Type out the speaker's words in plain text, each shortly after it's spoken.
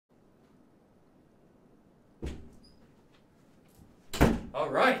All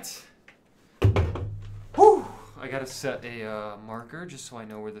right. Whew. I gotta set a marker just so I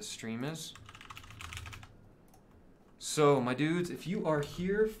know where the stream is. So, my dudes, if you are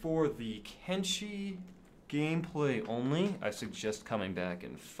here for the Kenshi gameplay only, I suggest coming back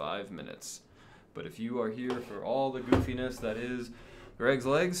in 5 minutes. But if you are here for all the goofiness that is Greg's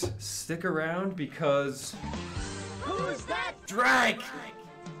Legs, stick around because... Who's that? Drake!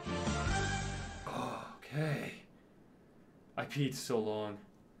 Okay. I peed so long.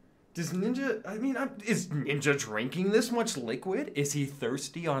 Does Ninja... I mean, is Ninja drinking this much liquid? Is he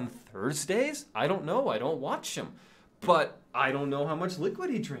thirsty on Thursdays? I don't know. I don't watch him. But I don't know how much liquid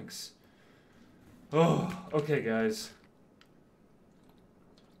he drinks. Oh, okay, guys.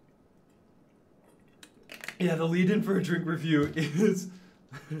 Yeah, the lead-in for a drink review is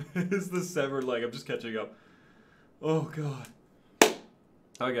the severed leg. I'm just catching up. Oh, God.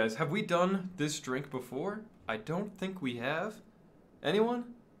 Alright, guys. Have we done this drink before? I don't think we have.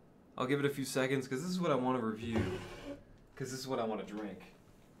 Anyone? I'll give it a few seconds, because this is what I want to review. Because this is what I want to drink.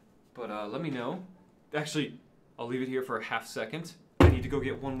 But let me know. Actually, I'll leave it here for a half second. I need to go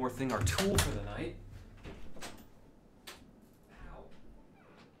get one more thing, our tool for the night.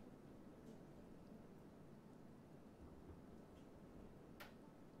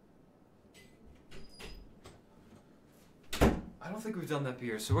 I don't think we've done that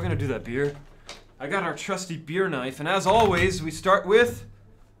beer, so we're gonna do that beer. I got our trusty beer knife, and as always, we start with,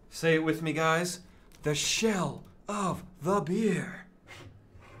 say it with me guys, the shell of the beer.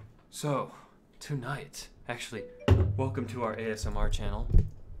 So, tonight, actually, welcome to our ASMR channel.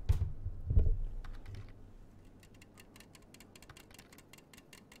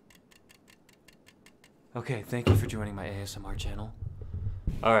 Okay, thank you for joining my ASMR channel.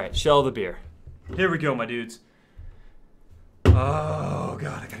 Alright, shell of the beer. Here we go, my dudes. Oh,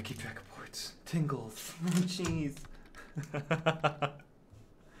 God, I gotta keep track of ports. Tingles. Jeez.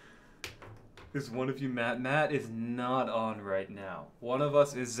 Is one of you Matt? Matt is not on right now. One of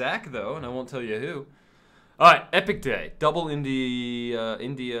us is Zach, though, and I won't tell you who. Alright, Epic Day. Double India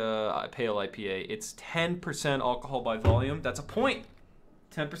Pale IPA. It's 10% alcohol by volume. That's a point.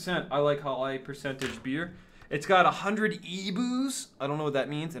 10%. I like high percentage beer. It's got 100 EBUs. I don't know what that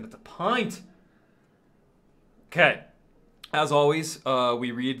means, and it's a pint. Okay. As always,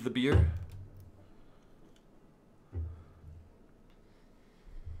 we read the beer.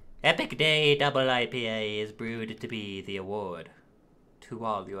 Epic Day Double IPA is brewed to be the award to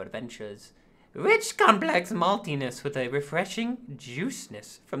all your adventures. Rich, complex maltiness with a refreshing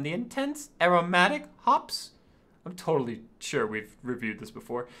juiciness from the intense aromatic hops. I'm totally sure we've reviewed this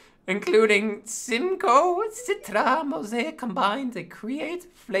before. Including Simcoe, Citra, Mosaic combines a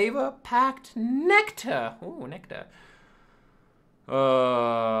create flavor-packed nectar. Ooh, nectar.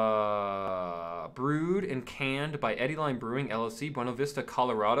 Brewed and canned by Edyline Brewing LLC, Buena Vista,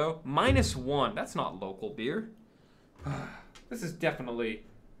 Colorado. -1. That's not local beer. This is definitely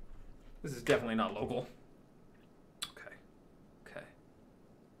not local. Okay.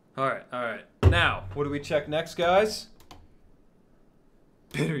 All right. Now, what do we check next, guys?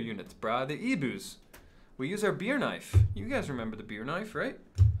 Bitter units, brah. The EBUs. We use our beer knife. You guys remember the beer knife, right?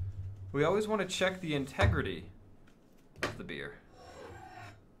 We always want to check the integrity of the beer.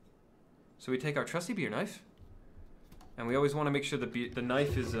 So we take our trusty beer knife, and we always want to make sure the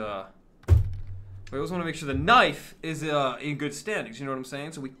knife is we always want to make sure the knife is in good standings. You know what I'm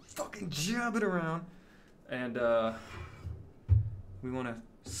saying? So we fucking jab it around, and we want to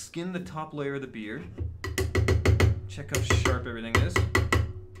skin the top layer of the beer. Check how sharp everything is.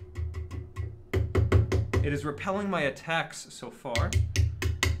 It is repelling my attacks so far.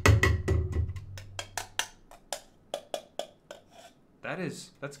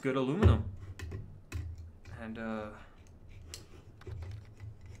 That's good aluminum. And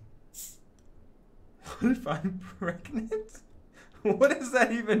what if I'm pregnant? What does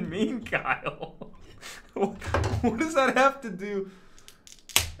that even mean, Kyle? What does that have to do?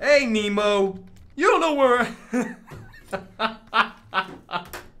 Hey, Nemo, you don't know where.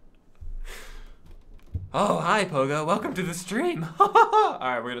 Oh, hi, Pogo. Welcome to the stream. All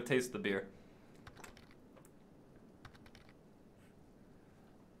right, we're gonna taste the beer.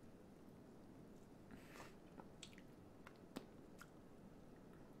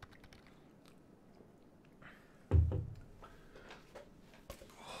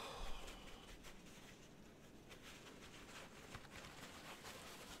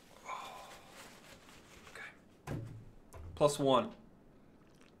 +1.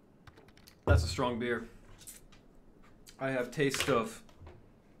 That's a strong beer. I have taste of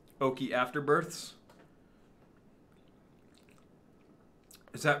oaky afterbirths.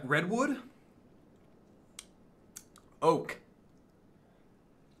 Is that redwood? Oak.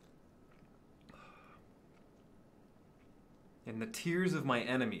 And the tears of my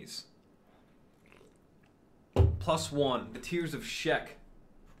enemies. +1. The tears of Shek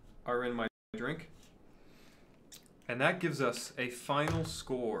are in my drink. And that gives us a final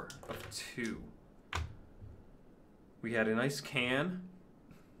score of 2. We had a nice can.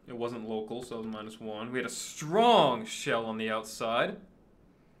 It wasn't local, so it was -1. We had a strong shell on the outside.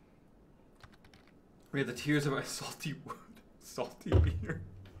 We had the tears of our salty wood. Salty beer.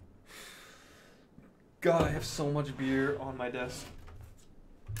 God, I have so much beer on my desk.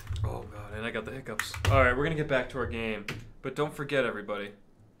 Oh god, and I got the hiccups. Alright, we're gonna get back to our game. But don't forget, everybody.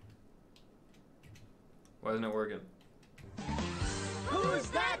 Why isn't it working? Who's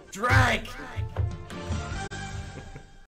that? Drake!